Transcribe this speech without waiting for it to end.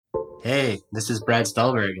Hey, this is Brad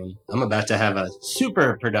Stulberg, and I'm about to have a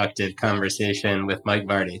super productive conversation with Mike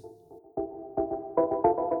Vardy.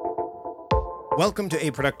 Welcome to A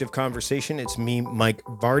Productive Conversation. It's me, Mike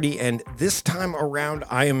Vardy, and this time around,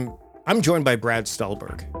 I'm joined by Brad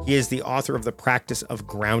Stulberg. He is the author of The Practice of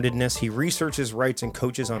Groundedness. He researches, writes, and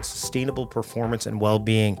coaches on sustainable performance and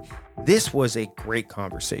well-being. This was a great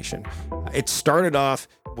conversation. It started off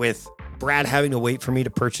with Brad having to wait for me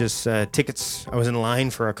to purchase tickets. I was in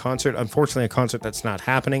line for a concert. Unfortunately, a concert that's not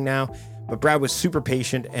happening now. But Brad was super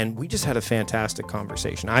patient, and we just had a fantastic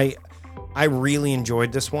conversation. I really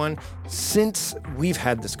enjoyed this one. Since we've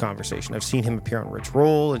had this conversation, I've seen him appear on Rich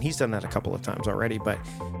Roll, and he's done that a couple of times already, but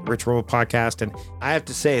Rich Roll podcast. And I have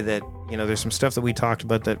to say that, there's some stuff that we talked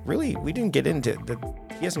about that really we didn't get into, that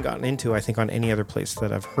he hasn't gotten into, I think, on any other place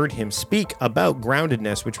that I've heard him speak about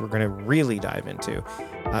groundedness, which we're going to really dive into.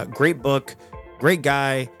 Great book, great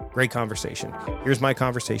guy, great conversation. Here's my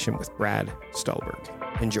conversation with Brad Stulberg.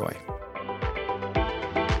 Enjoy.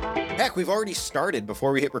 Heck, we've already started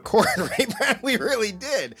before we hit record, right, Brad? We really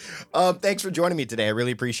did. Thanks for joining me today. I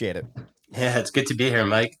really appreciate it. Yeah, it's good to be here,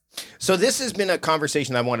 Mike. So this has been a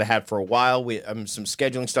conversation I wanted to have for a while. Some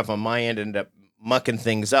scheduling stuff on my end ended up mucking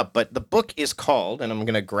things up, but the book is called, and I'm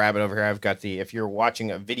going to grab it over here. I've got if you're watching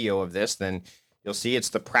a video of this, then you'll see it's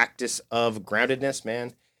The Practice of Groundedness,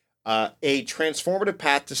 man. A transformative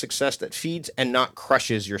path to success that feeds and not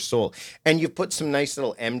crushes your soul. And you've put some nice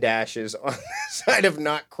little M dashes on the side of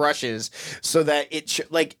not crushes so that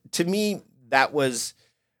to me, that was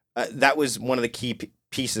one of the key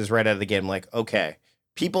pieces right out of the game. Like, okay,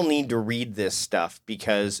 people need to read this stuff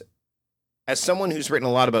because as someone who's written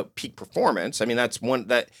a lot about peak performance, I mean, that's one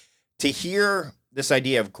that to hear this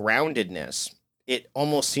idea of groundedness, it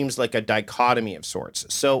almost seems like a dichotomy of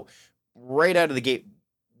sorts. So right out of the gate,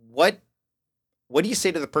 what do you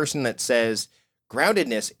say to the person that says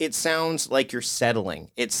groundedness? It sounds like you're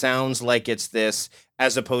settling. It sounds like it's this,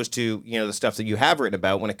 as opposed to, the stuff that you have written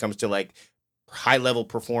about when it comes to like high level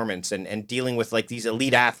performance and dealing with like these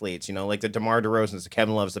elite athletes, like the DeMar DeRozans, the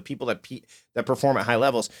Kevin Loves, the people that perform at high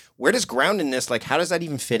levels. Where does groundedness, like, how does that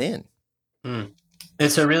even fit in?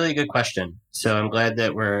 It's a really good question. So I'm glad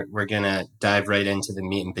that we're going to dive right into the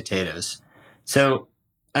meat and potatoes. So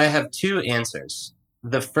I have two answers.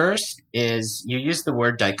 The first is you use the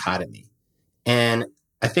word dichotomy. And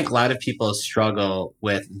I think a lot of people struggle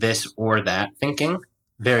with this or that thinking,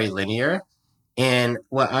 very linear. And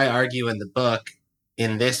what I argue in the book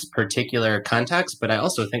in this particular context, but I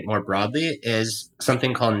also think more broadly, is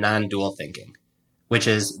something called non-dual thinking, which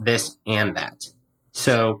is this and that.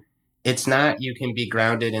 So it's not you can be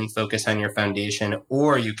grounded and focus on your foundation,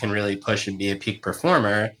 or you can really push and be a peak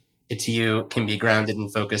performer. It's you can be grounded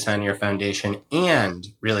and focus on your foundation and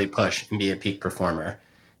really push and be a peak performer.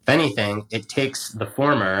 If anything, it takes the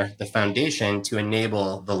former, the foundation, to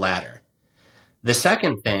enable the latter. The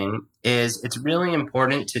second thing is it's really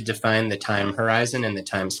important to define the time horizon and the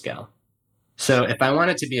time scale. So if I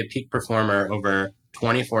wanted to be a peak performer over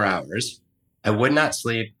 24 hours, I would not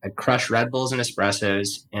sleep, I'd crush Red Bulls and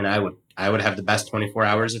espressos, and I would have the best 24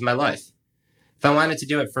 hours of my life. If I wanted to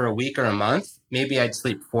do it for a week or a month, maybe I'd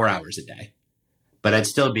sleep 4 hours a day, but I'd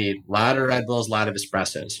still be a lot of Red Bulls, a lot of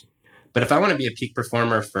espressos. But if I want to be a peak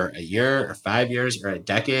performer for a year or 5 years or a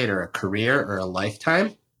decade or a career or a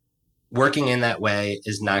lifetime, working in that way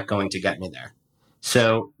is not going to get me there.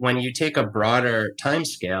 So when you take a broader time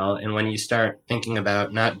scale and when you start thinking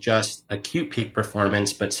about not just acute peak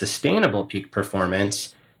performance, but sustainable peak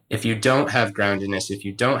performance, if you don't have groundedness, if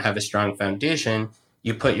you don't have a strong foundation,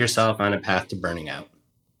 you put yourself on a path to burning out.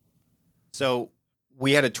 So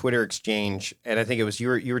we had a Twitter exchange, and I think it was you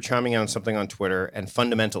were chiming in on something on Twitter, and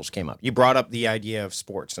fundamentals came up. You brought up the idea of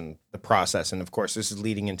sports and the process, and of course, this is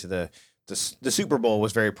leading into the Super Bowl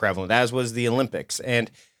was very prevalent, as was the Olympics. And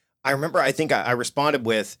I remember, I think I responded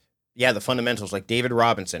with, the fundamentals, like David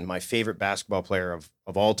Robinson, my favorite basketball player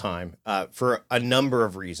of all time, for a number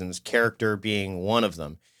of reasons, character being one of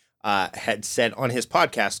them. Had said on his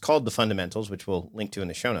podcast called The Fundamentals, which we'll link to in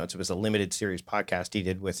the show notes. It was a limited series podcast he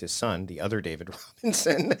did with his son, the other David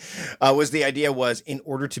Robinson, was the idea was in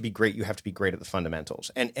order to be great, you have to be great at the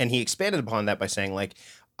fundamentals. And he expanded upon that by saying, like,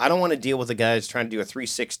 I don't want to deal with a guy who's trying to do a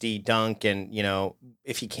 360 dunk and,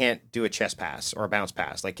 if he can't do a chest pass or a bounce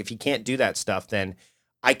pass, like if he can't do that stuff, then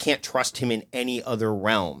I can't trust him in any other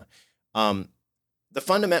realm.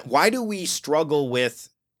 Why do we struggle with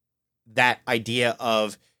that idea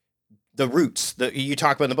of the roots that you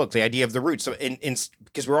talk about in the book, the idea of the roots? So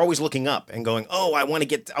because we're always looking up and going, oh, I want to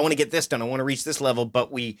get this done. I want to reach this level,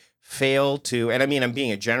 but we fail to, and I mean, I'm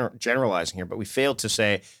being generalizing here, but we fail to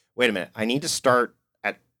say, wait a minute, I need to start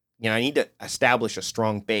at I need to establish a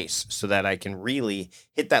strong base so that I can really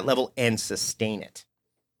hit that level and sustain it.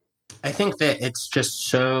 I think that it's just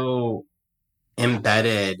so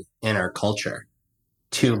embedded in our culture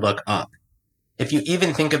to look up. If you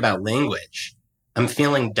even think about language, I'm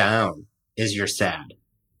feeling down is you're sad.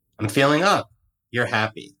 I'm feeling up, you're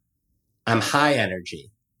happy. I'm high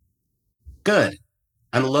energy, good.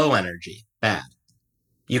 I'm low energy, bad.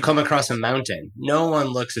 You come across a mountain, no one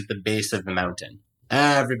looks at the base of the mountain.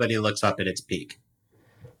 Everybody looks up at its peak.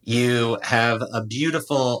 You have a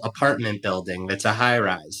beautiful apartment building that's a high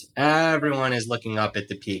rise. Everyone is looking up at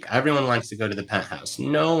the peak. Everyone wants to go to the penthouse.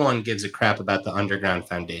 No one gives a crap about the underground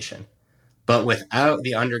foundation. But without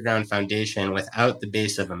the underground foundation, without the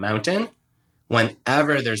base of a mountain,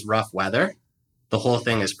 whenever there's rough weather, the whole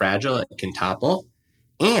thing is fragile. It can topple.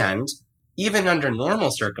 And even under normal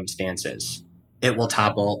circumstances, it will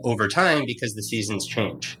topple over time because the seasons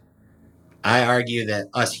change. I argue that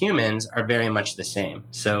us humans are very much the same.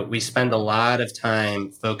 So we spend a lot of time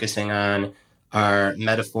focusing on our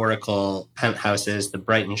metaphorical penthouses, the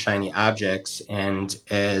bright and shiny objects, and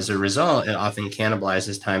as a result, it often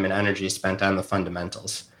cannibalizes time and energy spent on the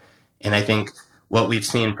fundamentals. And I think what we've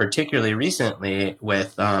seen, particularly recently,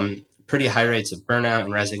 with pretty high rates of burnout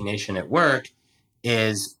and resignation at work,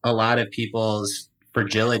 is a lot of people's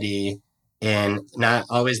fragility, and not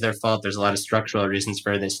always their fault. There's a lot of structural reasons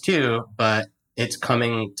for this too, but it's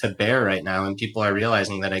coming to bear right now, and people are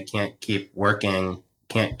realizing that I can't keep working,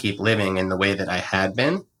 can't keep living in the way that I had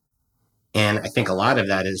been. And I think a lot of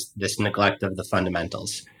that is this neglect of the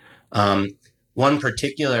fundamentals. One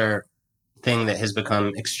particular thing that has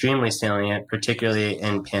become extremely salient, particularly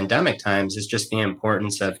in pandemic times, is just the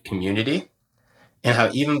importance of community, and how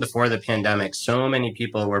even before the pandemic, so many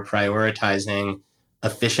people were prioritizing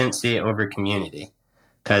efficiency over community,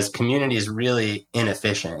 because community is really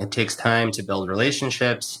inefficient. It takes time to build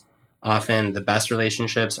relationships. Often the best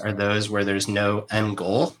relationships are those where there's no end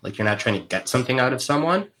goal, like you're not trying to get something out of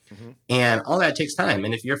someone. Mm-hmm. And all that takes time.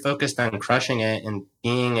 And if you're focused on crushing it and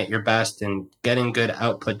being at your best and getting good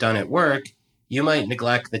output done at work, you might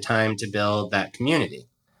neglect the time to build that community.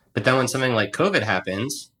 But then when something like COVID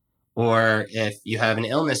happens, or if you have an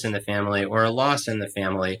illness in the family or a loss in the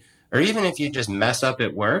family, or even if you just mess up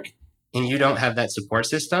at work and you don't have that support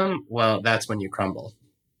system, well, that's when you crumble.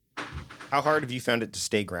 How hard have you found it to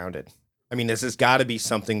stay grounded? I mean, this has got to be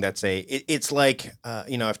something that's it's like,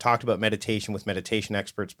 I've talked about meditation with meditation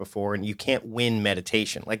experts before, and you can't win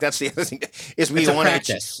meditation. Like, that's the other thing is we want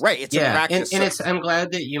practice. Right. It's a practice. And I'm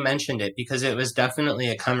glad that you mentioned it, because it was definitely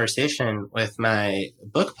a conversation with my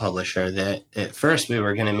book publisher that at first we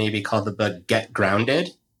were going to maybe call the book Get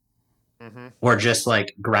Grounded, mm-hmm. or just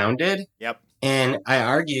like Grounded. Yep. And I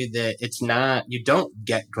argued that it's not, you don't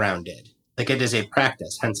get grounded. Like, it is a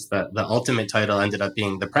practice. Hence the ultimate title ended up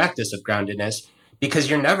being The Practice of Groundedness, because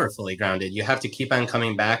you're never fully grounded. You have to keep on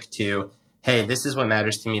coming back to, hey, this is what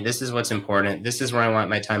matters to me. This is what's important. This is where I want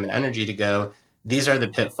my time and energy to go. These are the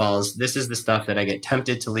pitfalls. This is the stuff that I get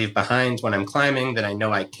tempted to leave behind when I'm climbing that I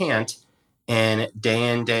know I can't. And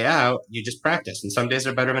day in, day out, you just practice. And some days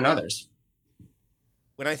are better than others.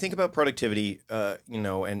 When I think about productivity,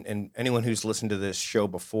 and anyone who's listened to this show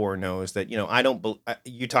before knows that,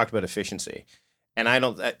 you talked about efficiency, and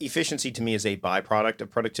efficiency to me is a byproduct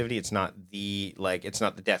of productivity. It's not it's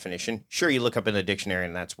not the definition. Sure, you look up in the dictionary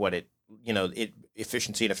and that's what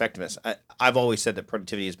efficiency and effectiveness. I've always said that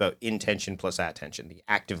productivity is about intention plus attention, the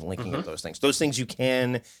active linking mm-hmm. of those things. Those things you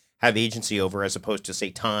can have agency over, as opposed to,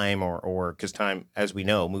 say, time or because time, as we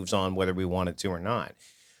know, moves on whether we want it to or not.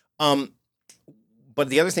 But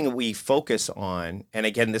the other thing that we focus on, and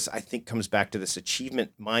again, this I think comes back to this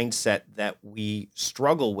achievement mindset that we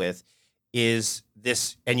struggle with, is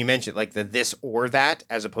this, and you mentioned like the this or that,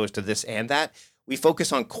 as opposed to this and that. We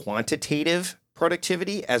focus on quantitative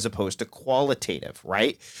productivity as opposed to qualitative,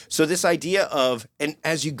 right? So this idea of, and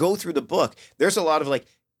as you go through the book, there's a lot of like,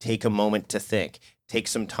 take a moment to think, take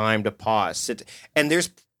some time to pause, sit, and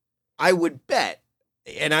I would bet,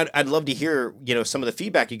 and I'd love to hear, some of the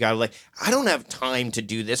feedback you got. Like, I don't have time to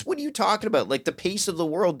do this. What are you talking about? Like, the pace of the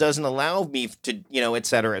world doesn't allow me to, et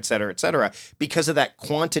cetera, et cetera, et cetera. Because of that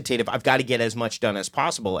quantitative, I've got to get as much done as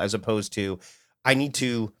possible, as opposed to, I need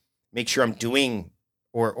to make sure I'm doing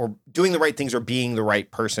or doing the right things, or being the right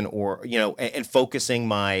person, or, and focusing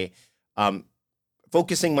my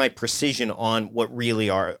precision on what really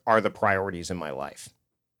are the priorities in my life.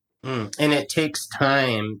 And it takes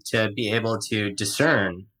time to be able to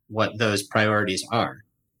discern what those priorities are.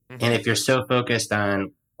 Mm-hmm. And if you're so focused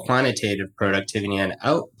on quantitative productivity and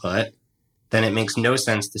output, then it makes no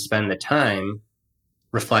sense to spend the time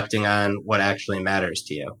reflecting on what actually matters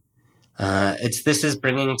to you. This is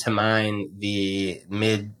bringing to mind the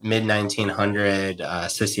mid 1900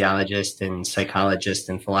 sociologist and psychologist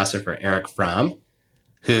and philosopher Eric Fromm,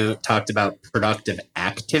 who talked about productive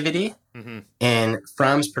activity. Mm-hmm. And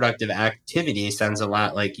Fromm's productive activity sounds a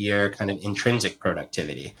lot like your kind of intrinsic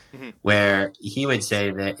productivity, Mm-hmm. where he would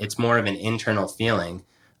say that it's more of an internal feeling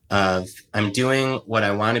of I'm doing what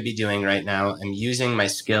I want to be doing right now. I'm using my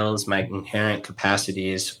skills, my inherent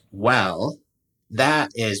capacities well.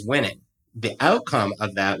 That is winning. The outcome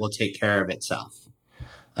of that will take care of itself.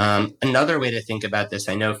 Another way to think about this,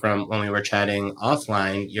 I know from when we were chatting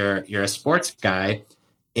offline, you're a sports guy,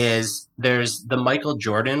 is there's the Michael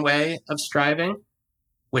Jordan way of striving,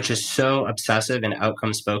 which is so obsessive and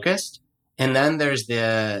outcomes focused. And then there's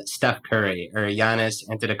the Steph Curry or Giannis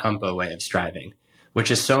Antetokounmpo way of striving, which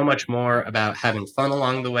is so much more about having fun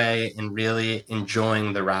along the way and really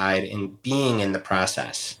enjoying the ride and being in the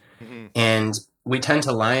process. Mm-hmm. And we tend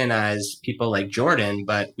to lionize people like Jordan,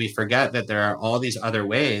 but we forget that there are all these other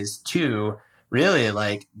ways to really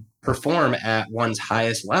like perform at one's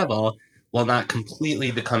highest level while not completely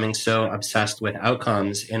becoming so obsessed with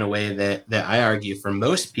outcomes in a way that I argue for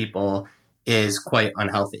most people is quite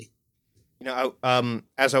unhealthy.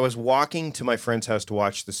 As I was walking to my friend's house to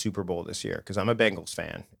watch the Super Bowl this year, because I'm a Bengals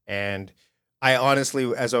fan, and I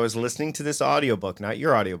honestly, as I was listening to this audiobook, not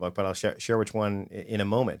your audiobook, but I'll share which one in a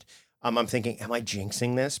moment, I'm thinking, am I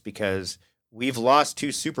jinxing this? Because we've lost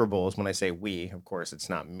two Super Bowls. When I say we, of course, it's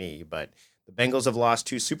not me, but the Bengals have lost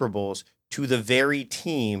two Super Bowls to the very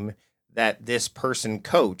team that this person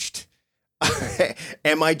coached.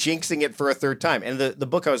 Am I jinxing it for a third time? And the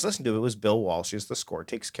book I was listening to, it was Bill Walsh's The Score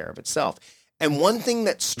Takes Care of Itself. And one thing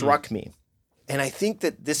that struck me, and I think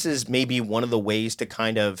that this is maybe one of the ways to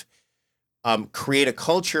kind of create a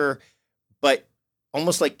culture, but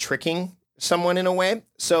almost like tricking someone in a way.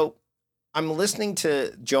 So I'm listening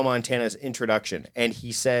to Joe Montana's introduction, and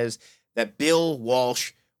he says that Bill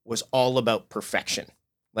Walsh was all about perfection.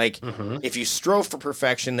 Like, if you strove for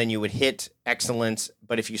perfection, then you would hit excellence.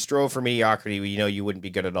 But if you strove for mediocrity, you wouldn't be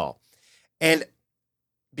good at all. And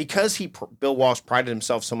because Bill Walsh prided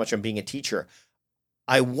himself so much on being a teacher,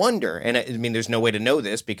 I wonder, and I mean, there's no way to know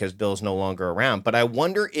this because Bill's no longer around, but I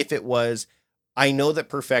wonder if it was, I know that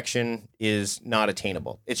perfection is not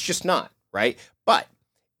attainable. It's just not, right? But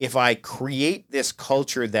if I create this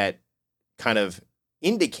culture that kind of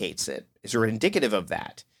indicates it, is or indicative of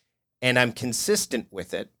that, and I'm consistent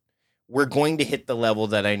with it, we're going to hit the level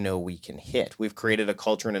that I know we can hit. We've created a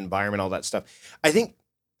culture and environment, all that stuff. I think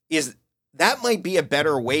that might be a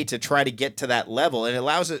better way to try to get to that level. And it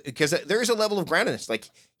allows it, because there is a level of groundedness. Like,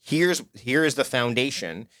 here is the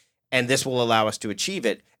foundation, and this will allow us to achieve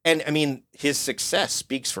it. And I mean, his success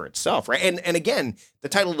speaks for itself, right? And again, the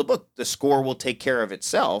title of the book, The Score Will Take Care of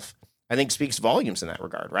Itself, I think speaks volumes in that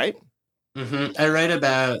regard, right? I write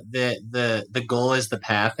about the goal is the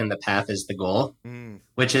path and the path is the goal,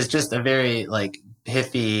 which is just a very like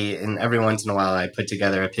pithy, and every once in a while I put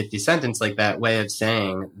together a pithy sentence like that way of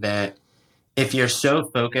saying that if you're so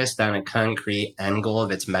focused on a concrete end goal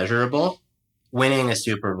that's measurable, winning a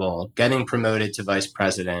Super Bowl, getting promoted to vice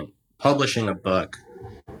president, publishing a book,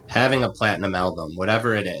 having a platinum album,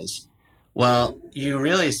 whatever it is, well, you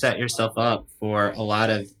really set yourself up for a lot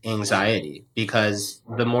of anxiety because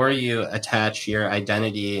the more you attach your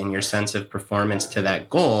identity and your sense of performance to that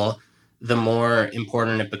goal, the more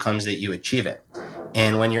important it becomes that you achieve it.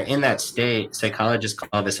 And when you're in that state, psychologists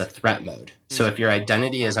call this a threat mode. So if your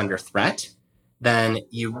identity is under threat, then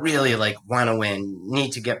you really like want to win,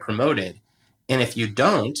 need to get promoted. And if you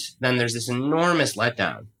don't, then there's this enormous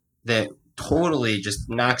letdown that totally just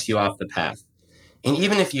knocks you off the path. And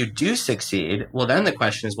even if you do succeed, well, then the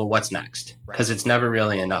question is, well, what's next? Because it's never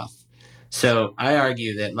really enough. So I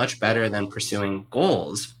argue that much better than pursuing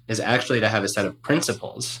goals is actually to have a set of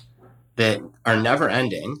principles that are never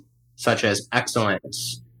ending, such as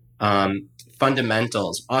excellence,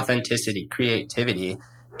 fundamentals, authenticity, creativity.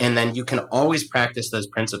 And then you can always practice those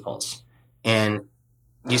principles. And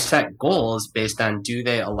you set goals based on, do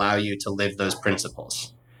they allow you to live those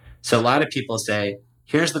principles? So a lot of people say,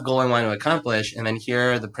 here's the goal I want to accomplish, and then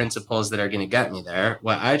here are the principles that are going to get me there.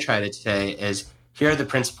 What I try to say is, here are the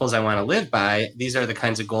principles I want to live by. These are the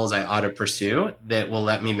kinds of goals I ought to pursue that will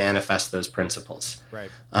let me manifest those principles.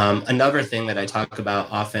 Right. Another thing that I talk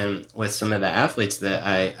about often with some of the athletes that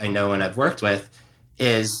I know and I've worked with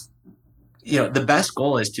is, the best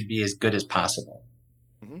goal is to be as good as possible.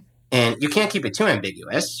 And you can't keep it too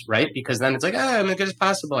ambiguous, right? Because then it's like, I'm as good as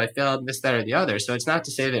possible. I failed this, that, or the other. So it's not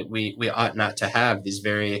to say that we ought not to have these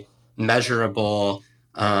very measurable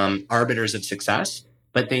arbiters of success,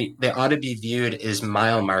 but they ought to be viewed as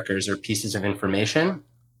mile markers or pieces of information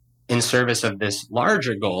in service of this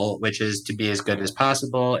larger goal, which is to be as good as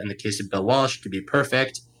possible. In the case of Bill Walsh, to be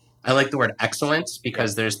perfect. I like the word excellence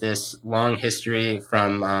because there's this long history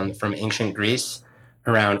from ancient Greece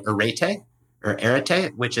around arete or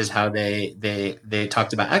arete, which is how they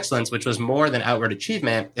talked about excellence, which was more than outward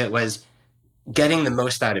achievement. It was getting the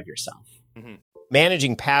most out of yourself. Mm-hmm.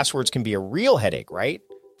 Managing passwords can be a real headache, right?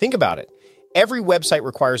 Think about it. Every website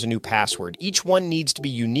requires a new password. Each one needs to be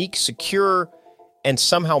unique, secure, and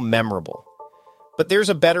somehow memorable. But there's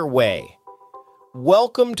a better way.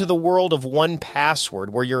 Welcome to the world of 1Password,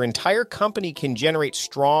 where your entire company can generate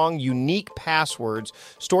strong, unique passwords,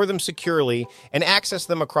 store them securely, and access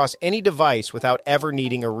them across any device without ever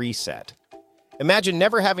needing a reset. Imagine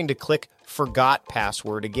never having to click Forgot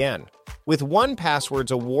Password again. With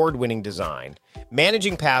 1Password's award-winning design,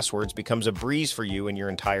 managing passwords becomes a breeze for you and your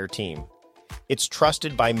entire team. It's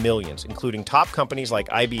trusted by millions, including top companies like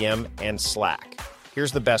IBM and Slack.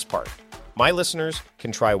 Here's the best part. My listeners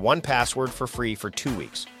can try 1Password for free for 2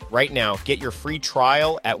 weeks. Right now, get your free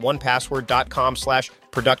trial at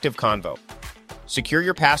onepassword.com/productiveconvo. Secure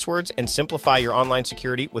your passwords and simplify your online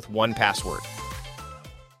security with 1Password.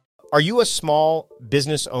 Are you a small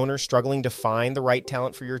business owner struggling to find the right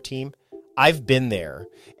talent for your team? I've been there,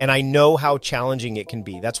 and I know how challenging it can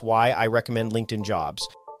be. That's why I recommend LinkedIn Jobs.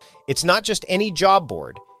 It's not just any job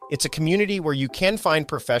board. It's a community where you can find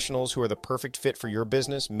professionals who are the perfect fit for your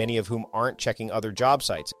business, many of whom aren't checking other job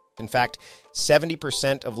sites. In fact,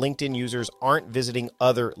 70% of LinkedIn users aren't visiting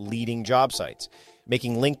other leading job sites,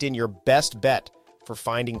 making LinkedIn your best bet for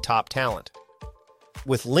finding top talent.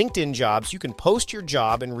 With LinkedIn Jobs, you can post your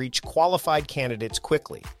job and reach qualified candidates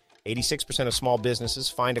quickly. 86% of small businesses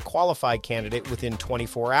find a qualified candidate within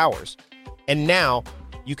 24 hours. And now,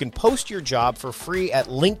 you can post your job for free at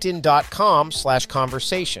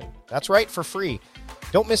linkedin.com/conversation. That's right, for free.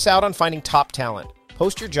 Don't miss out on finding top talent.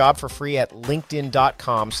 Post your job for free at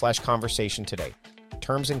linkedin.com/conversation today.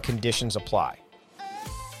 Terms and conditions apply.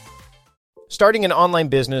 Starting an online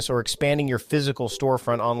business or expanding your physical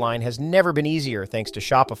storefront online has never been easier thanks to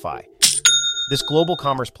Shopify. This global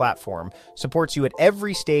commerce platform supports you at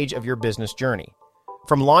every stage of your business journey.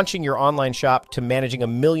 From launching your online shop to managing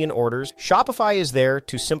 1 million orders, Shopify is there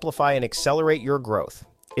to simplify and accelerate your growth.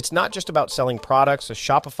 It's not just about selling products, so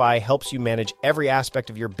Shopify helps you manage every aspect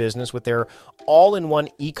of your business with their all-in-one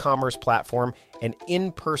e-commerce platform and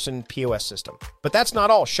in-person POS system. But that's not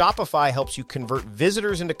all. Shopify helps you convert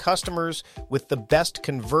visitors into customers with the best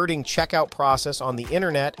converting checkout process on the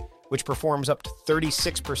internet, which performs up to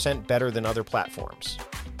 36% better than other platforms.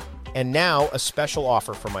 And now, a special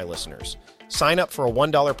offer for my listeners. Sign up for a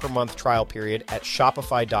 $1 per month trial period at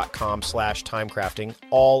shopify.com/timecrafting,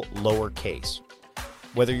 all lowercase.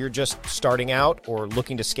 Whether you're just starting out or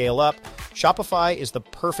looking to scale up, Shopify is the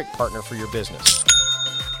perfect partner for your business.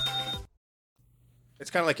 It's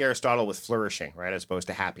kind of like Aristotle with flourishing, right, as opposed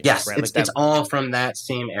to happiness. Yes, right? it's all from that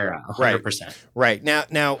same era, 100%. Right.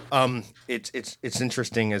 Now, it's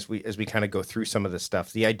interesting as we kind of go through some of this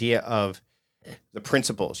stuff. The idea of the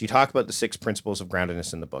principles. You talk about the 6 principles of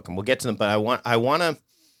groundedness in the book, and we'll get to them. But I want to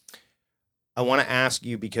ask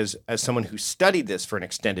you, because as someone who studied this for an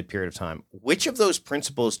extended period of time, which of those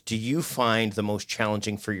principles do you find the most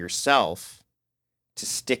challenging for yourself to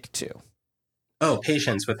stick to? Oh,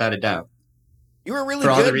 patience, without a doubt. You were really for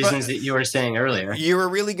good. all the reasons that you were saying earlier. You were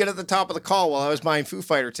really good at the top of the call while I was buying Foo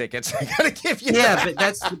Fighter tickets. I gotta give you that.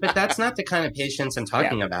 but that's not the kind of patience I'm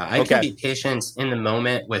talking about. I can be patient in the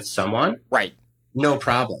moment with someone. Right. No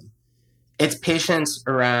problem. It's patience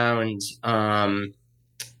around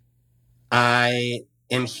I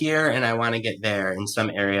am here and I want to get there in some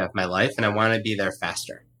area of my life, and I want to be there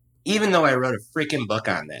faster. Even though I wrote a freaking book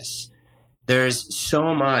on this, there's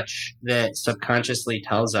so much that subconsciously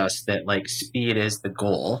tells us that like speed is the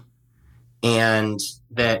goal, and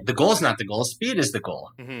that the goal is not the goal, speed is the goal.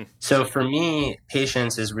 Mm-hmm. So for me,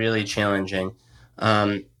 patience is really challenging.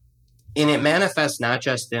 And it manifests not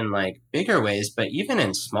just in like bigger ways, but even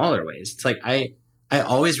in smaller ways. It's like I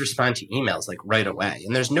always respond to emails like right away,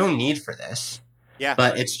 and there's no need for this. Yeah.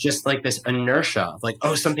 But it's just like this inertia of like,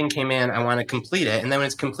 oh, something came in, I want to complete it. And then when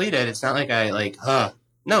it's completed, it's not like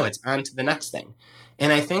no, it's on to the next thing.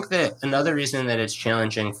 And I think that another reason that it's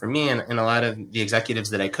challenging for me and a lot of the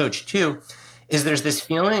executives that I coach too, is there's this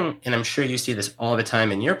feeling, and I'm sure you see this all the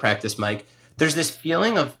time in your practice, Mike, there's this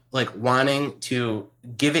feeling of like wanting to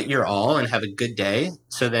give it your all and have a good day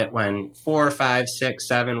so that when 4, 5, 6,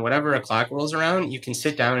 7, whatever o'clock rolls around, you can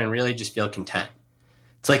sit down and really just feel content.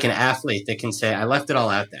 It's like an athlete that can say, I left it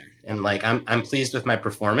all out there and like I'm pleased with my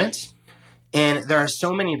performance. And there are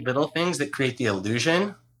so many little things that create the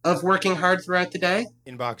illusion of working hard throughout the day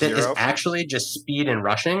Inbox that is zero. actually just speed and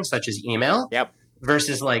rushing, such as email, Yep.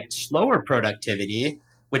 versus like slower productivity,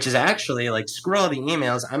 which is actually like screw all the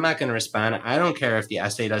emails. I'm not going to respond. I don't care if the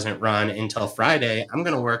essay doesn't run until Friday. I'm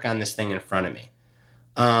going to work on this thing in front of me.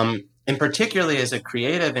 And particularly as a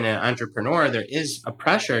creative and an entrepreneur, there is a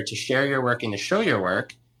pressure to share your work and to show your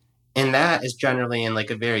work. And that is generally in like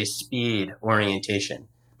a very speed orientation.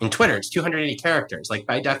 In Twitter, it's 280 characters. Like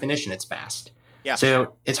by definition, it's fast. Yeah.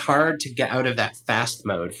 So it's hard to get out of that fast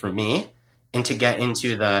mode for me and to get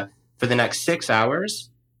into for the next 6 hours,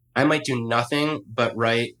 I might do nothing but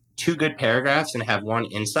write 2 good paragraphs and have 1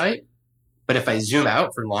 insight. But if I zoom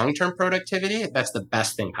out for long-term productivity, that's the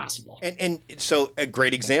best thing possible. And so a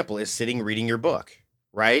great example is sitting reading your book,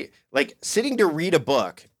 right? Like sitting to read a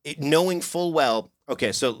book, knowing full well,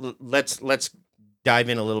 okay, so let's dive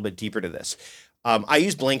in a little bit deeper to this. I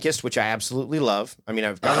use Blinkist, which I absolutely love. I mean,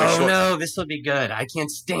 I've got no, this will be good. I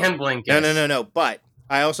can't stand Blinkist. No. But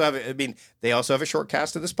I also have, I mean, they also have a short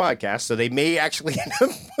cast of this podcast, so they may actually end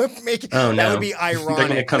up making, that would be ironic. They're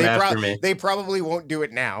going to come after me. They probably won't do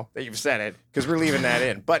it now that you've said it, because we're leaving that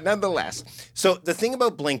in. But nonetheless, so the thing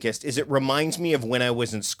about Blinkist is it reminds me of when I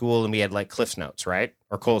was in school and we had like Cliff's Notes, right?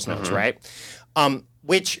 Or Cole's Notes, right?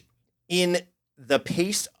 Which in the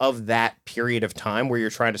pace of that period of time where you're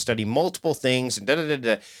trying to study multiple things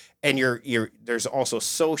and and there's also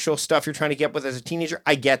social stuff you're trying to get with as a teenager.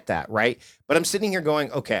 I get that, right? But I'm sitting here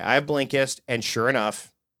going, okay, I have Blinkist, and sure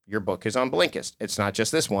enough, your book is on Blinkist. It's not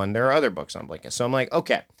just this one. There are other books on Blinkist. So I'm like,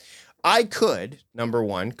 okay, I could, number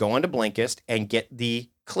one, go onto Blinkist and get the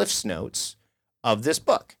Cliff's Notes of this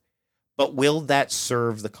book. But will that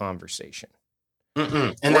serve the conversation?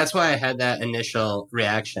 And that's why I had that initial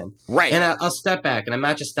reaction. Right. And I'll step back, and I'm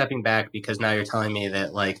not just stepping back because now you're telling me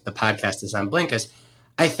that like the podcast is on Blinkist.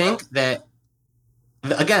 I think that,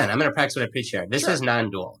 again, I'm going to practice what I preach here. This is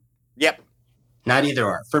non-dual. Yep. Not either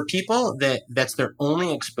or. For people that's their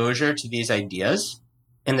only exposure to these ideas,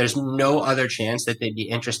 and there's no other chance that they'd be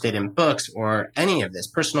interested in books or any of this,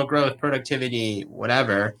 personal growth, productivity,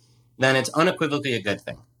 whatever, then it's unequivocally a good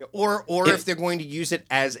thing. Or if they're going to use it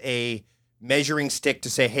as a measuring stick to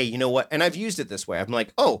say, hey, you know what? And I've used it this way. I'm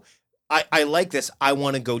like, oh, I like this. I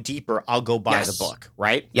want to go deeper. I'll go buy the book,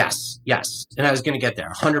 right? Yes. And I was going to get there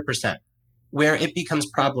 100%. Where it becomes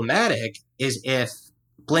problematic is if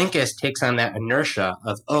Blinkist takes on that inertia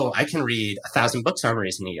of, oh, I can read 1,000 book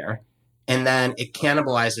summaries in a year. And then it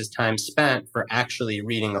cannibalizes time spent for actually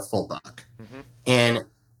reading a full book. And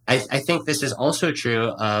I think this is also true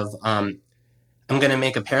of, I'm going to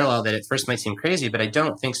make a parallel that at first might seem crazy, but I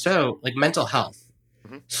don't think so, like mental health.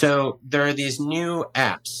 So there are these new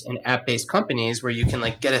apps and app-based companies where you can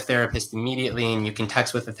like get a therapist immediately and you can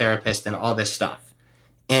text with a therapist and all this stuff.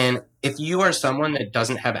 And if you are someone that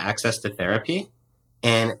doesn't have access to therapy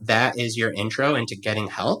and that is your intro into getting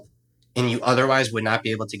help and you otherwise would not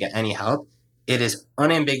be able to get any help, it is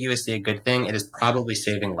unambiguously a good thing. It is probably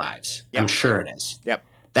saving lives. I'm sure it is.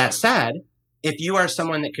 That said, if you are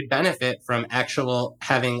someone that could benefit from actual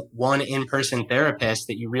having one in-person therapist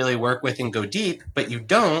that you really work with and go deep, but you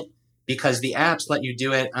don't because the apps let you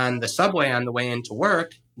do it on the subway on the way into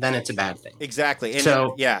work, then it's a bad thing. Exactly. And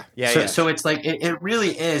so it's like it really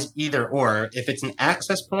is either or. If it's an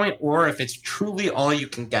access point or if it's truly all you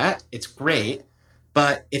can get, it's great.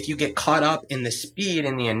 But if you get caught up in the speed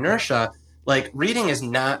and the inertia, like reading is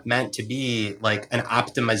not meant to be like an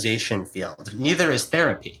optimization field. Neither is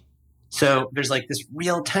therapy. So there's like this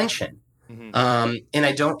real tension. And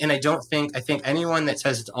I think anyone that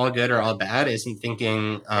says it's all good or all bad isn't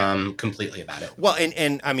thinking completely about it. Well,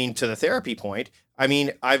 and I mean, to the therapy point, I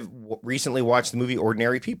mean, I've recently watched the movie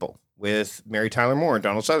Ordinary People with Mary Tyler Moore and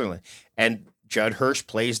Donald Sutherland, and Judd Hirsch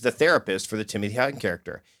plays the therapist for the Timothy Hutton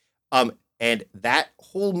character. And that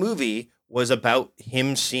whole movie was about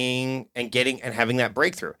him seeing and getting and having that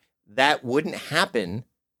breakthrough. That wouldn't happen.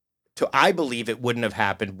 I believe it wouldn't have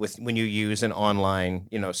happened when you use an online,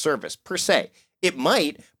 service per se. It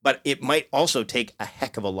might, but it might also take a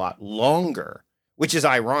heck of a lot longer, which is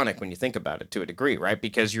ironic when you think about it to a degree, right?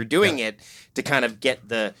 Because you're doing it to kind of get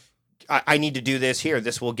I need to do this here.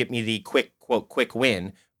 This will get me the quick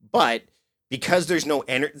win. But because there's no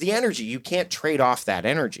the energy, you can't trade off that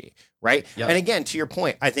energy, right? And again, to your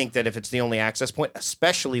point, I think that if it's the only access point,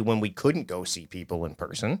 especially when we couldn't go see people in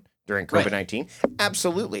person during COVID-19,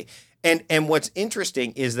 absolutely. And what's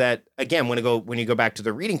interesting is that, again, when you go back to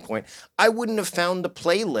the reading point, I wouldn't have found the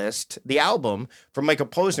playlist, the album from Michael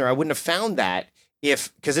Posner. I wouldn't have found that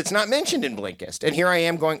because it's not mentioned in Blinkist. And here I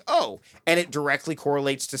am going, oh, and it directly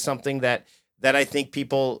correlates to something that I think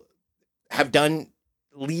people have done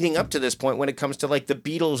leading up to this point when it comes to like the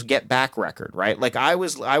Beatles Get Back record, right? Like I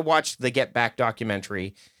watched the Get Back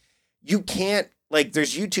documentary. You can't, like,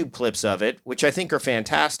 there's YouTube clips of it, which I think are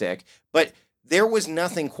fantastic, but there was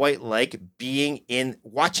nothing quite like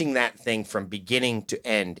watching that thing from beginning to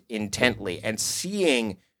end intently and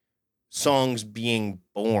seeing songs being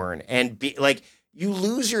born and be like, you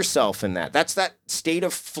lose yourself in that. That's that state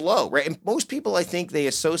of flow, right? And most people, I think, they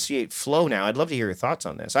associate flow now. I'd love to hear your thoughts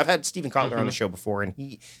on this. I've had Stephen Kotler on the show before, and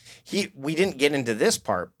we didn't get into this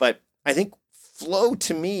part, but I think flow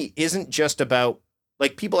to me isn't just about,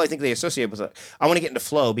 like, people, I think they associate with it. I want to get into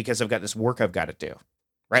flow because I've got this work I've got to do,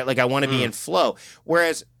 right? Like I want to be in flow.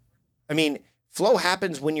 Whereas, I mean, flow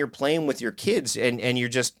happens when you're playing with your kids and you're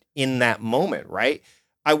just in that moment, right?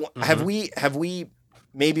 Have we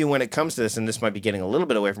maybe when it comes to this, and this might be getting a little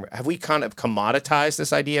bit away from it, have we kind of commoditized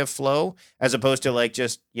this idea of flow as opposed to like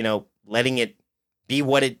just, letting it be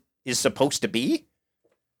what it is supposed to be?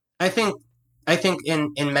 I think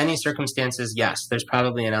in many circumstances, yes, there's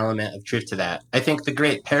probably an element of truth to that. I think the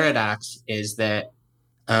great paradox is that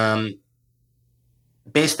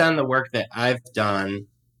based on the work that I've done,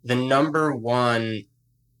 the number one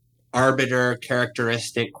arbiter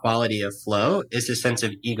characteristic quality of flow is a sense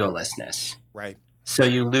of egolessness. Right. So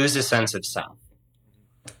you lose a sense of self.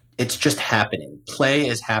 It's just happening. Play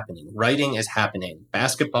is happening. Writing is happening.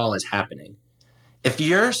 Basketball is happening. If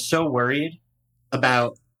you're so worried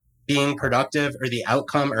about being productive or the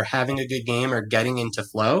outcome or having a good game or getting into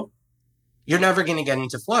flow, you're never going to get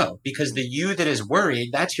into flow because the you that is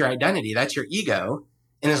worried, that's your identity, that's your ego.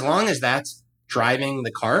 And as long as that's driving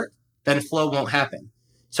the cart, then flow won't happen.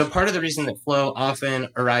 So part of the reason that flow often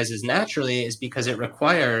arises naturally is because it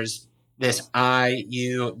requires this I,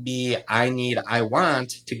 you, me, I need, I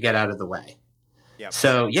want to get out of the way. Yep.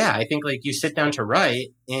 So yeah, I think like you sit down to write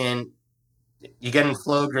and you get in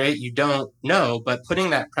flow, great, you don't know, but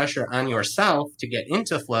putting that pressure on yourself to get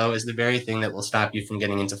into flow is the very thing that will stop you from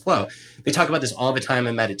getting into flow. We talk about this all the time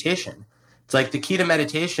in meditation. It's like the key to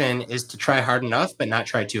meditation is to try hard enough, but not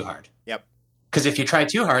try too hard. Yep. Because if you try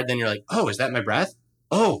too hard, then you're like, oh, is that my breath?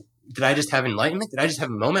 Oh, did I just have enlightenment? Did I just have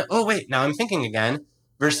a moment? Oh, wait, now I'm thinking again.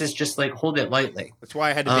 Versus just like hold it lightly. That's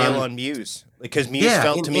why I had to bail on Muse, because Muse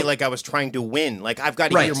felt to me like I was trying to win. Like I've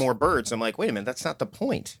got to hear more birds. I'm like, wait a minute, that's not the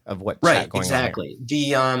point of what's going exactly. on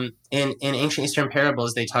The in ancient Eastern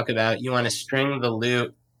parables, they talk about you want to string the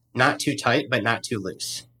lute not too tight but not too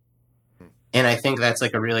loose. And I think that's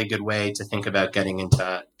like a really good way to think about getting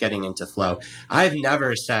into flow. I've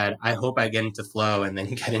never said I hope I get into flow and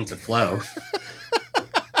then get into flow.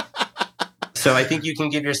 So I think you can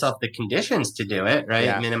give yourself the conditions to do it, right?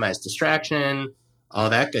 Yeah. Minimize distraction, all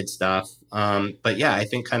that good stuff. But yeah, I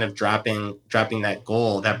think kind of dropping that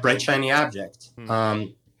goal, that bright, shiny object,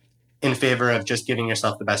 in favor of just giving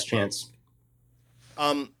yourself the best chance.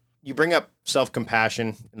 You bring up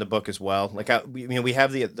self-compassion in the book as well. Like we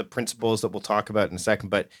have the principles that we'll talk about in a second,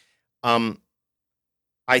 but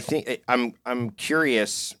I think I'm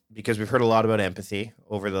curious because we've heard a lot about empathy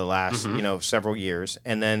over the last several years,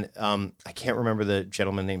 and then I can't remember the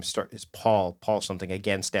gentleman's name. Is Paul something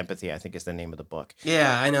Against Empathy? I think is the name of the book.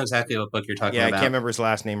 Yeah, I know exactly what book you're talking about. Yeah, I can't remember his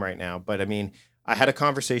last name right now, but I mean, I had a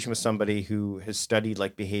conversation with somebody who has studied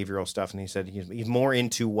like behavioral stuff, and he said he's more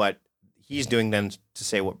into what he's doing than to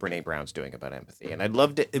say what Brene Brown's doing about empathy. And I'd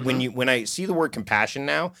love to when I see the word compassion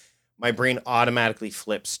now, my brain automatically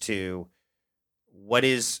flips to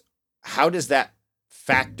how does that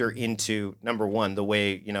factor into, number one, the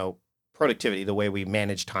way, productivity, the way we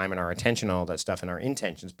manage time and our attention, all that stuff and our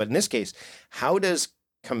intentions. But in this case, how does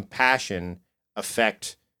compassion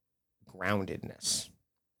affect groundedness?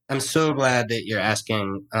 I'm so glad that you're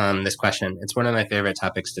asking this question. It's one of my favorite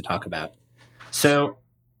topics to talk about. So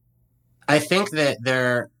I think that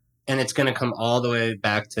and it's going to come all the way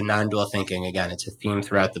back to non-dual thinking. Again, it's a theme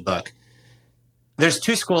throughout the book. There's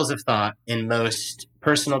two schools of thought in most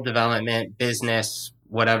personal development, business,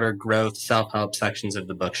 whatever, growth, self-help sections of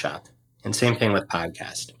the bookshop. And same thing with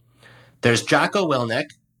podcast. There's Jocko Willink,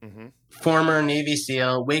 former Navy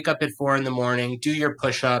SEAL, wake up at 4 a.m, do your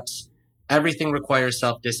push-ups. Everything requires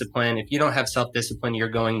self-discipline. If you don't have self-discipline, you're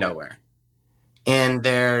going nowhere. And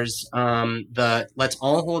there's let's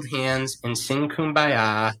all hold hands and sing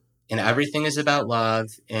Kumbaya, and everything is about love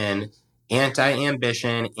and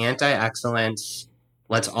anti-ambition, anti-excellence.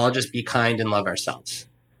 Let's all just be kind and love ourselves.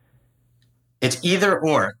 It's either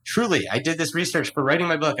or. Truly, I did this research for writing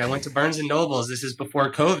my book. I went to Barnes and Nobles. This is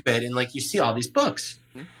before COVID. And you see all these books.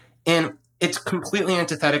 And it's completely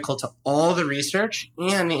antithetical to all the research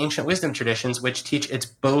and the ancient wisdom traditions, which teach it's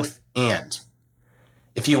both and.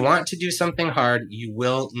 If you want to do something hard, you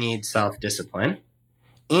will need self-discipline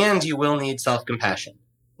and you will need self-compassion.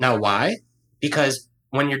 Now, why? Because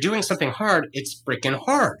when you're doing something hard, it's freaking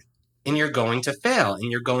hard and you're going to fail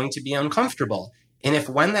and you're going to be uncomfortable. And if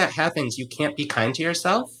when that happens, you can't be kind to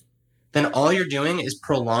yourself, then all you're doing is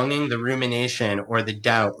prolonging the rumination or the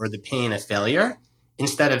doubt or the pain of failure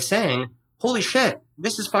instead of saying, holy shit,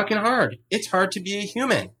 this is fucking hard. It's hard to be a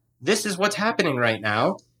human. This is what's happening right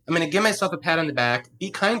now. I'm going to give myself a pat on the back, be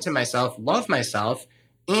kind to myself, love myself,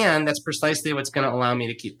 and that's precisely what's going to allow me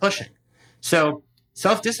to keep pushing. So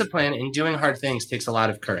self-discipline in doing hard things takes a lot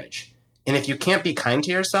of courage. And if you can't be kind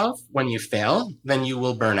to yourself when you fail, then you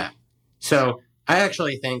will burn out. So I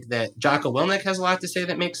actually think that Jocko Willink has a lot to say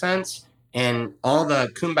that makes sense. And all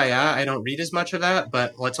the kumbaya, I don't read as much of that,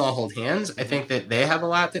 but let's all hold hands. I think that they have a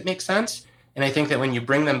lot that makes sense. And I think that when you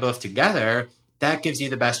bring them both together, that gives you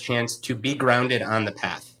the best chance to be grounded on the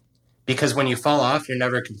path. Because when you fall off, you're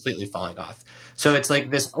never completely falling off. So it's like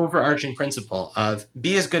this overarching principle of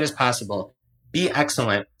be as good as possible, be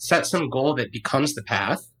excellent, set some goal that becomes the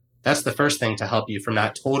path. That's the first thing to help you from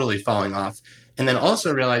not totally falling off. And then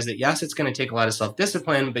also realize that, yes, it's going to take a lot of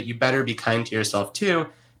self-discipline, but you better be kind to yourself too,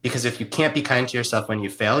 because if you can't be kind to yourself when you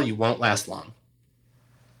fail, you won't last long.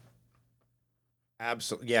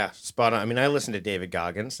 Absolutely. Yeah, spot on. I mean, I listen to David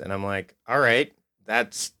Goggins and I'm like, all right,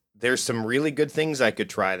 there's some really good things I could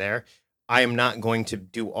try there. I am not going to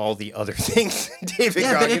do all the other things David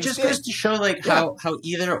Goggins but it just goes to show like how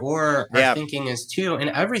either or our thinking is too in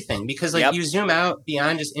everything. Because like you zoom out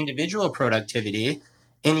beyond just individual productivity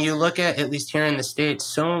and you look at least here in the States,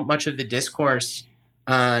 so much of the discourse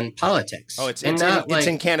on politics. Oh, it's in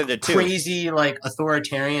Canada too. Crazy like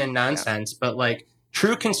authoritarian nonsense, but like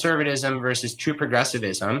true conservatism versus true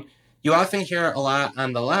progressivism. You often hear a lot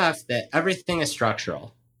on the left that everything is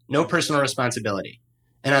structural, no personal responsibility.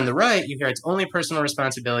 And on the right, you hear it's only personal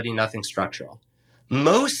responsibility, nothing structural.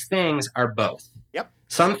 Most things are both. Yep.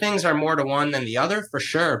 Some things are more to one than the other, for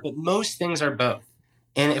sure, but most things are both.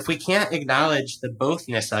 And if we can't acknowledge the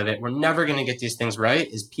bothness of it, we're never going to get these things right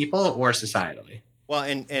as people or societally. Well,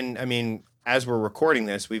 and I mean, as we're recording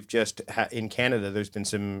this, we've just in Canada, there's been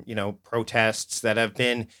some, protests that have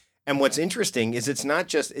been. And what's interesting is it's not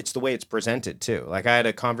just, it's the way it's presented too. Like I had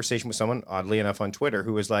a conversation with someone, oddly enough, on Twitter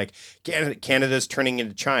who was like, Canada's turning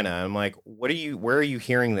into China. I'm like, where are you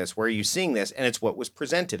hearing this? Where are you seeing this? And it's what was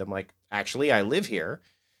presented. I'm like, actually, I live here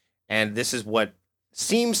and this is what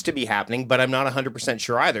seems to be happening, but I'm not 100%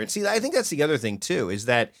 sure either. And see, I think that's the other thing too, is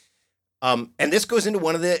that, and this goes into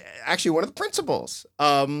one of the principles,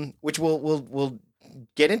 which we'll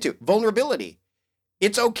get into, vulnerability.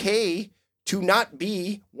 It's okay to not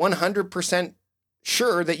be 100%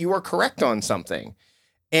 sure that you are correct on something.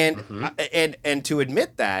 And and to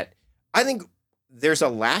admit that, I think there's a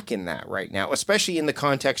lack in that right now, especially in the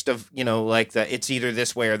context of, it's either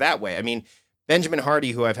this way or that way. I mean, Benjamin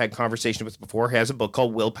Hardy, who I've had conversations with before, has a book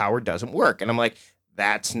called Willpower Doesn't Work. And I'm like,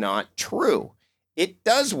 that's not true. It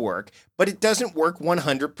does work, but it doesn't work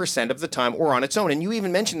 100% of the time or on its own. And you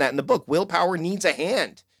even mentioned that in the book. Willpower needs a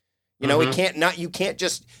hand. You can't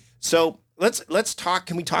just. So let's talk.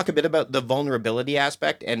 Can we talk a bit about the vulnerability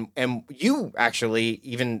aspect? And you actually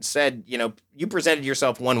even said, you presented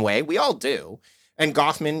yourself one way. We all do. And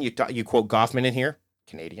Goffman, you quote Goffman in here,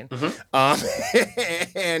 Canadian.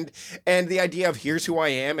 And the idea of here's who I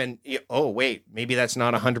am. And oh, wait, maybe that's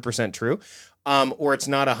not 100% true. Or it's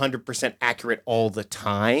not 100% accurate all the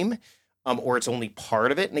time. Or it's only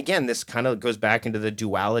part of it. And again, this kind of goes back into the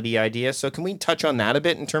duality idea. So can we touch on that a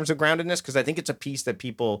bit in terms of groundedness? Because I think it's a piece that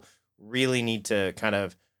people really need to kind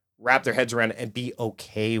of wrap their heads around and be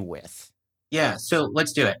okay with. Yeah, so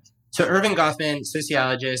let's do it. So Irving Goffman,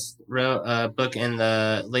 sociologist, wrote a book in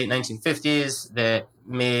the late 1950s that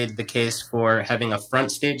made the case for having a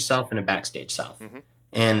front stage self and a backstage self.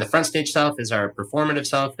 And the front stage self is our performative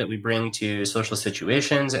self that we bring to social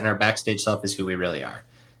situations, and our backstage self is who we really are.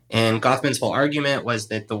 And Goffman's whole argument was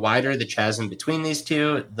that the wider the chasm between these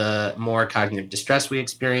two, the more cognitive distress we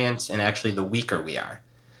experience, and actually the weaker we are.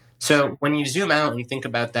 So when you zoom out and think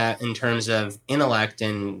about that in terms of intellect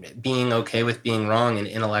and being okay with being wrong and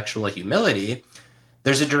intellectual humility,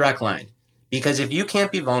 there's a direct line. Because if you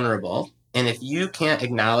can't be vulnerable, and if you can't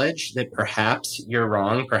acknowledge that perhaps you're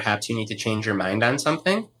wrong, perhaps you need to change your mind on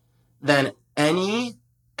something, then any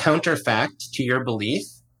counterfact to your belief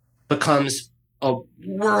becomes a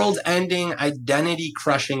world-ending,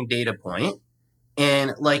 identity-crushing data point.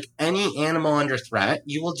 And like any animal under threat,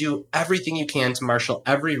 you will do everything you can to marshal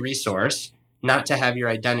every resource not to have your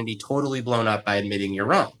identity totally blown up by admitting you're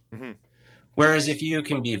wrong. Whereas if you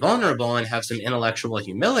can be vulnerable and have some intellectual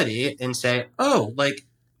humility and say, oh, like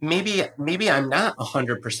maybe I'm not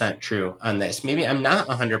 100% true on this. Maybe I'm not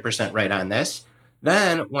 100% right on this.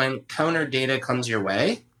 Then when counter data comes your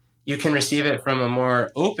way, you can receive it from a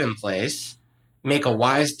more open place, make a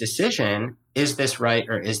wise decision. Is this right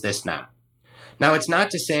or is this not? Now, it's not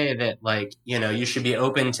to say that, like, you should be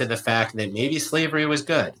open to the fact that maybe slavery was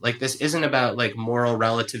good. Like, this isn't about, like, moral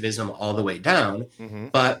relativism all the way down. Mm-hmm.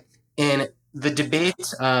 But in the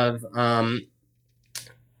debates of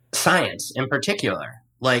science in particular,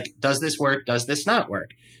 like, does this work? Does this not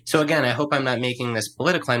work? So, again, I hope I'm not making this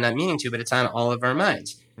political. I'm not meaning to, but it's on all of our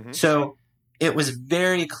minds. Mm-hmm. So it was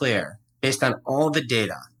very clear, based on all the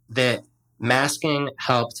data, that masking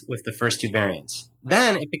helped with the first two variants.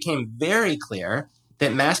 Then it became very clear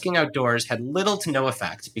that masking outdoors had little to no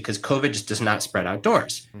effect because COVID just does not spread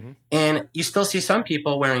outdoors. Mm-hmm. And you still see some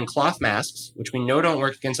people wearing cloth masks, which we know don't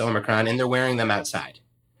work against Omicron, and they're wearing them outside.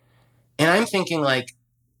 And I'm thinking, like,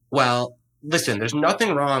 well, listen, there's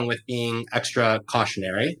nothing wrong with being extra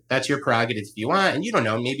cautionary. That's your prerogative if you want. And you don't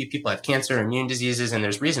know, maybe people have cancer, immune diseases, and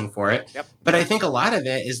there's reason for it. Yep. But I think a lot of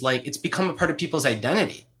it is like it's become a part of people's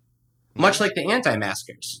identity, much like the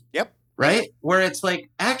anti-maskers. Yep. Right? Where it's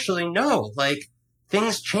like, actually, no, like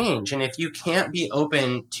things change. And if you can't be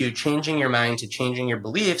open to changing your mind, to changing your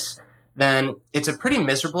beliefs, then it's a pretty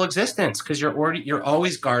miserable existence because you're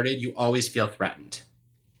always guarded. You always feel threatened.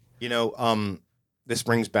 This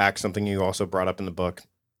brings back something you also brought up in the book.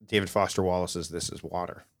 David Foster Wallace's "This Is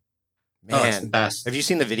Water." Man, it's the best. Have you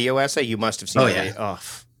seen the video essay? You must have seen. Yeah. Oh,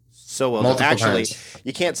 so well. Multiple Actually, times.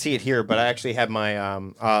 You can't see it here, but I actually have my.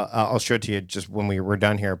 I'll show it to you just when we're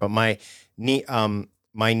done here. But my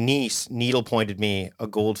niece needle pointed me a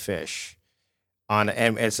goldfish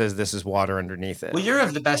and it says "This is water" underneath it. Well, you're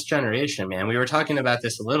of the best generation, man. We were talking about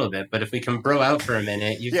this a little bit, but if we can bro out for a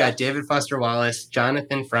minute, you've got David Foster Wallace,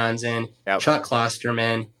 Jonathan Franzen, Chuck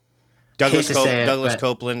Klosterman, Douglas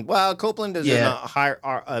Copeland. Well, Copeland is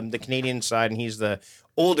in the Canadian side, and he's the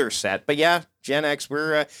older set. But yeah, Gen X.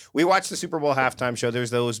 We watched the Super Bowl halftime show.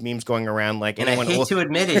 There's those memes going around. Like, and I hate to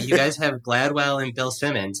admit it, you guys have Gladwell and Bill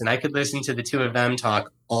Simmons, and I could listen to the two of them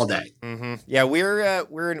talk all day. Mm-hmm. Yeah,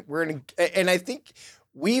 we're in, and I think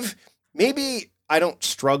I don't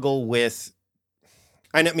struggle with.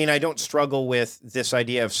 I don't struggle with this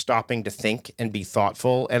idea of stopping to think and be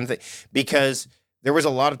thoughtful, because there was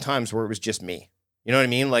a lot of times where it was just me. You know what I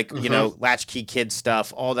mean? Like, latchkey kid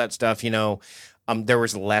stuff, all that stuff. There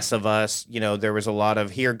was less of us. There was a lot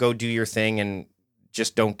of here, go do your thing, and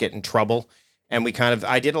just don't get in trouble. And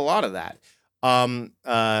I did a lot of that.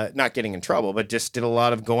 Not getting in trouble, but just did a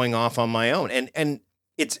lot of going off on my own. And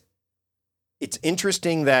it's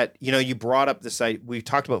interesting that, you brought up this, we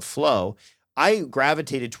talked about flow. I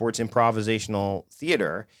gravitated towards improvisational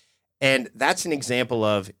theater. And that's an example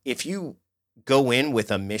of, if you go in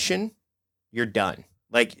with a mission, you're done.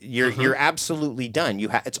 Like you're absolutely done.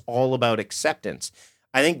 It's all about acceptance.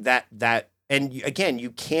 I think that, and again,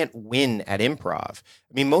 you can't win at improv.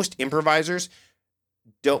 I mean, most improvisers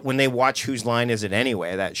don't, when they watch Whose Line Is It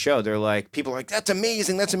Anyway, that show, they're like, people are like, that's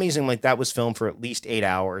amazing. That's amazing. Like, that was filmed for at least 8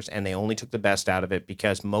 hours and they only took the best out of it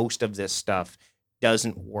because most of this stuff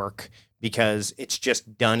doesn't work because it's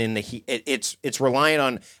just done in the heat. It's reliant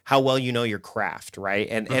on how well you know your craft. Right.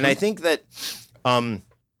 And I think that,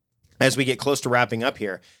 as we get close to wrapping up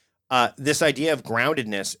here, this idea of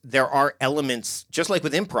groundedness, there are elements, just like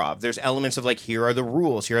with improv, there's elements of like, here are the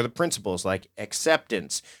rules, here are the principles, like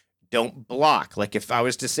acceptance, don't block. Like if I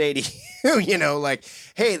was to say to you, like,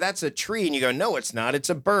 hey, that's a tree. And you go, no, it's not, it's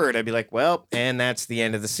a bird. I'd be like, well, and that's the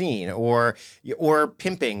end of the scene. Or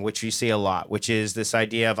pimping, which you see a lot, which is this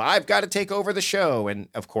idea of I've got to take over the show. And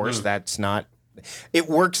of course, that's not. It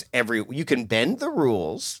works you can bend the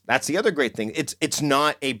rules. That's the other great thing. It's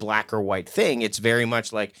not a black or white thing. It's very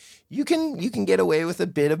much like you can get away with a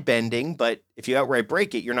bit of bending, but if you outright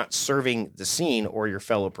break it, you're not serving the scene or your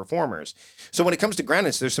fellow performers. So when it comes to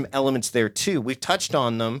groundedness, there's some elements there too. We've touched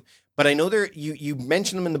on them, but I know you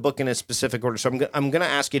mentioned them in the book in a specific order. So I'm going to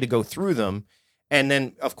ask you to go through them, and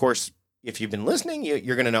then of course, if you've been listening,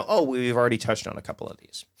 you're going to know, oh, we've already touched on a couple of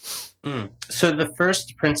these. So the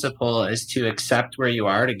first principle is to accept where you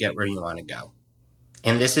are to get where you want to go.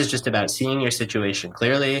 And this is just about seeing your situation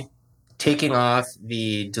clearly, taking off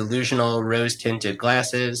the delusional rose-tinted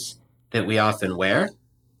glasses that we often wear,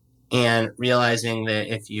 and realizing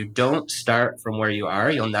that if you don't start from where you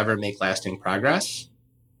are, you'll never make lasting progress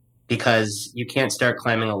because you can't start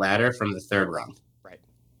climbing a ladder from the third rung.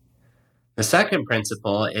 The second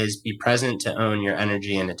principle is be present to own your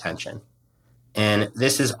energy and attention. And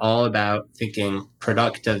this is all about thinking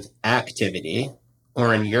productive activity,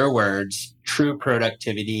 or in your words, true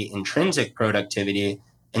productivity, intrinsic productivity,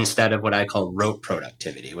 instead of what I call rote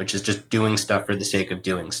productivity, which is just doing stuff for the sake of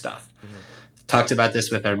doing stuff. Talked about this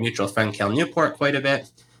with our mutual friend, Cal Newport, quite a bit.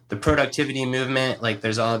 the productivity movement, like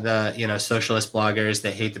there's all the, socialist bloggers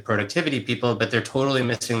that hate the productivity people, but they're totally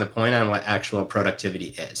missing the point on what actual productivity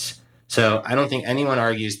is. So I don't think anyone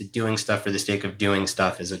argues that doing stuff for the sake of doing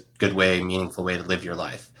stuff is a good way, meaningful way to live your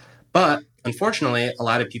life. But unfortunately, a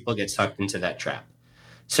lot of people get sucked into that trap.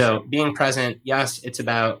 So being present, yes, it's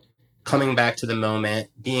about coming back to the moment,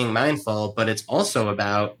 being mindful, but it's also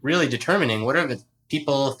about really determining what are the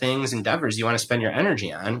people, things, endeavors you want to spend your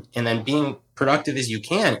energy on, and then being productive as you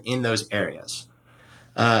can in those areas.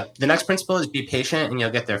 The next principle is be patient and you'll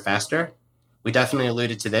get there faster. We definitely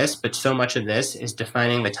alluded to this, but so much of this is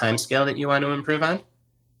defining the time scale that you want to improve on.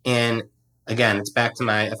 And again, it's back to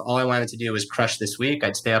if all I wanted to do was crush this week,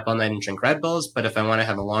 I'd stay up all night and drink Red Bulls. But if I want to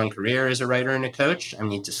have a long career as a writer and a coach, I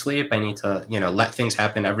need to sleep. I need to, let things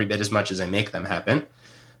happen every bit as much as I make them happen.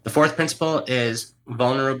 The fourth principle is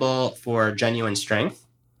vulnerable for genuine strength.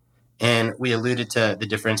 And we alluded to the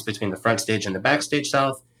difference between the front stage and the backstage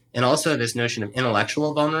self, and also this notion of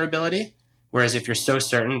intellectual vulnerability. Whereas if you're so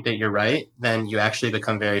certain that you're right, then you actually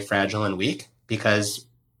become very fragile and weak, because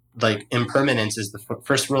like impermanence is the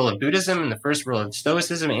first rule of Buddhism and the first rule of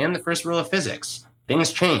Stoicism and the first rule of physics.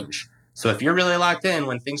 Things change. So if you're really locked in,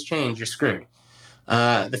 when things change, you're screwed.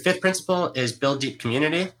 The fifth principle is build deep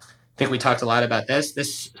community. I think we talked a lot about this.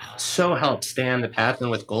 This so helps stay on the path and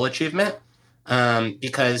with goal achievement,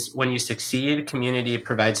 because when you succeed, community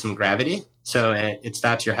provides some gravity. So it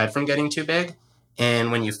stops your head from getting too big.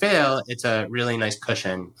 And when you fail, it's a really nice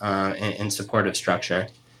cushion and supportive structure.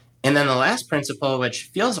 And then the last principle, which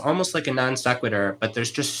feels almost like a non sequitur, but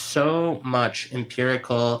there's just so much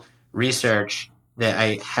empirical research that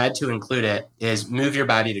I had to include it, is move your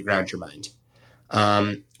body to ground your mind.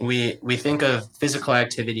 We think of physical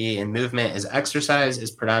activity and movement as exercise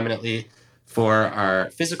is predominantly for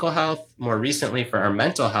our physical health, more recently for our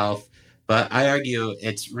mental health, but I argue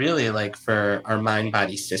it's really like for our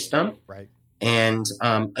mind-body system. Right. And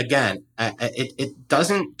again, it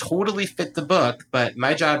doesn't totally fit the book, but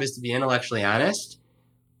my job is to be intellectually honest.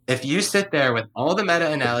 If you sit there with all the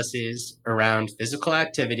meta-analyses around physical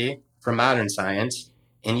activity from modern science,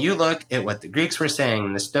 and you look at what the Greeks were saying,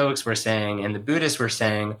 and the Stoics were saying, and the Buddhists were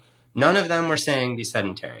saying, none of them were saying be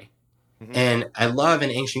sedentary. Mm-hmm. And I love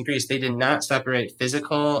in ancient Greece, they did not separate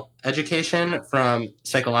physical education from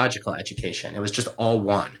psychological education. It was just all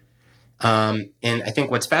one. And I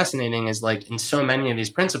think what's fascinating is like in so many of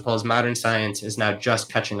these principles, modern science is now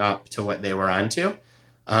just catching up to what they were onto.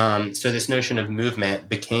 So this notion of movement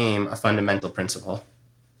became a fundamental principle.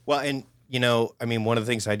 Well, and one of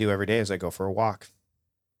the things I do every day is I go for a walk.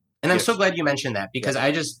 And I'm so glad you mentioned that, because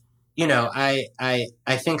I just, I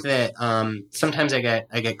think that sometimes I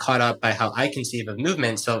get caught up by how I conceive of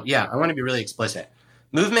movement. So yeah, I want to be really explicit.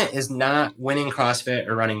 Movement is not winning CrossFit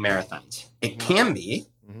or running marathons. It can be.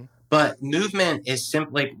 But movement is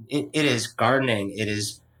simply, it is gardening. It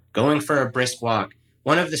is going for a brisk walk.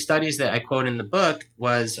 One of the studies that I quote in the book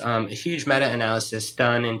was a huge meta-analysis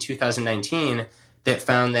done in 2019 that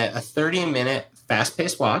found that a 30-minute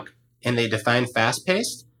fast-paced walk, and they define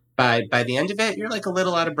fast-paced, by the end of it, you're like a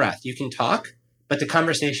little out of breath. You can talk, but the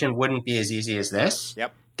conversation wouldn't be as easy as this.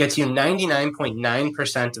 Yep. Gets you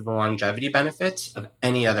 99.9% of the longevity benefits of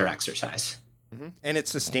any other exercise. Mm-hmm. And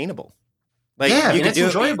it's sustainable. It's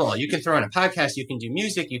enjoyable. You can throw on a podcast. You can do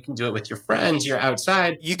music. You can do it with your friends. You're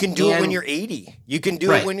outside. You can do it when you're 80. You can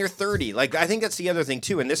do it when you're 30. Like, I think that's the other thing,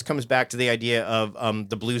 too. And this comes back to the idea of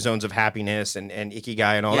the blue zones of happiness and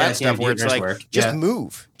Ikigai and all that stuff, where it's like, just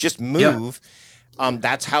move. Just move. Yeah.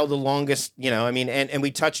 That's how the longest, and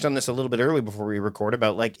we touched on this a little bit early before we record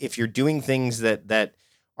about, like, if you're doing things that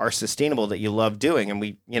are sustainable, that you love doing. And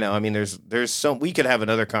we, we could have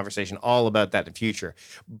another conversation all about that in the future.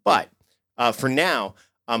 But for now,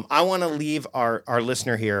 I want to leave our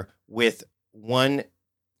listener here with one,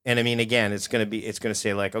 and again, it's going to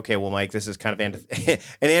say like, okay, well, Mike, this is kind of an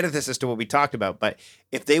antithesis to what we talked about. But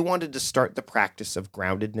if they wanted to start the practice of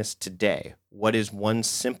groundedness today, what is one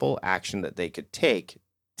simple action that they could take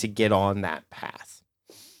to get on that path?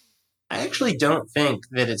 I actually don't think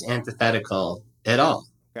that it's antithetical at all.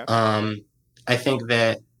 Okay. I think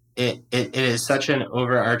that it is such an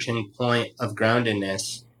overarching point of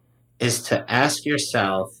groundedness is to ask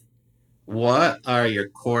yourself, what are your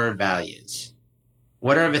core values?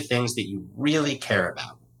 What are the things that you really care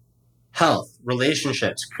about? Health,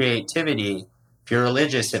 relationships, creativity. If you're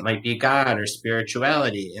religious, it might be God or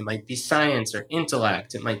spirituality. It might be science or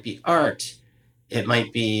intellect. It might be art. It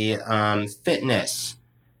might be fitness.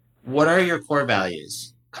 What are your core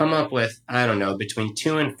values? Come up with, I don't know, between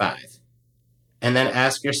 2 and 5. And then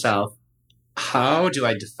ask yourself, how do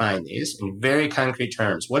I define these in very concrete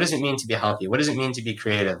terms? What does it mean to be healthy? What does it mean to be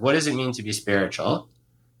creative? What does it mean to be spiritual?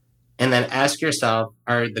 And then ask yourself,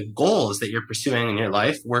 are the goals that you're pursuing in your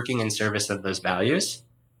life working in service of those values?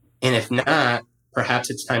 And if not, perhaps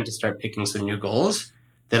it's time to start picking some new goals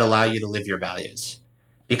that allow you to live your values.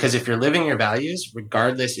 Because if you're living your values,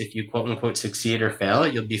 regardless if you quote unquote succeed or fail,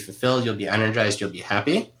 you'll be fulfilled, you'll be energized, you'll be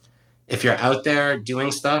happy. If you're out there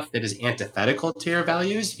doing stuff that is antithetical to your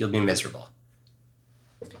values, you'll be miserable.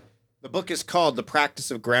 The book is called The Practice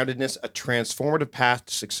of Groundedness, a transformative path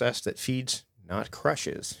to success that feeds, not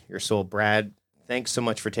crushes your soul. Brad, thanks so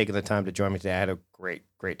much for taking the time to join me today. I had a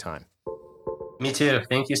great time. Me too.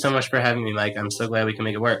 Thank you so much for having me, Mike. I'm so glad we can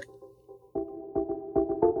make it work.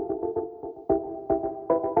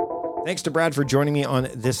 Thanks to Brad for joining me on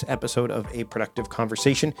this episode of A Productive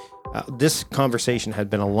Conversation. This conversation had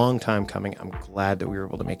been a long time coming. I'm glad that we were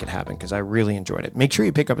able to make it happen because I really enjoyed it. Make sure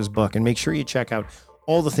you pick up his book and make sure you check out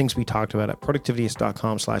all the things we talked about at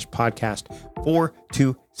productivityist.com/podcast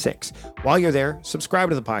 426. While you're there, subscribe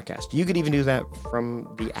to the podcast. You could even do that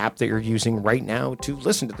from the app that you're using right now to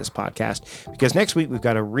listen to this podcast, because next week we've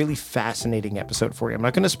got a really fascinating episode for you. I'm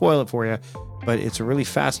not going to spoil it for you, but it's a really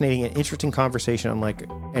fascinating and interesting conversation unlike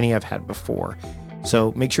any I've had before.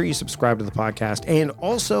 So make sure you subscribe to the podcast. And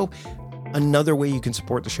also, another way you can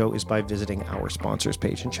support the show is by visiting our sponsors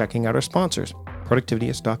page and checking out our sponsors,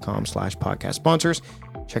 productivityist.com/podcast sponsors.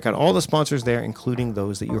 Check out all the sponsors there, including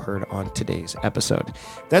those that you heard on today's episode.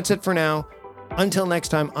 That's it for now. Until next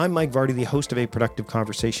time, I'm Mike Vardy, the host of A Productive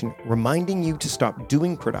Conversation, reminding you to stop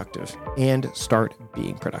doing productive and start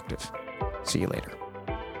being productive. See you later.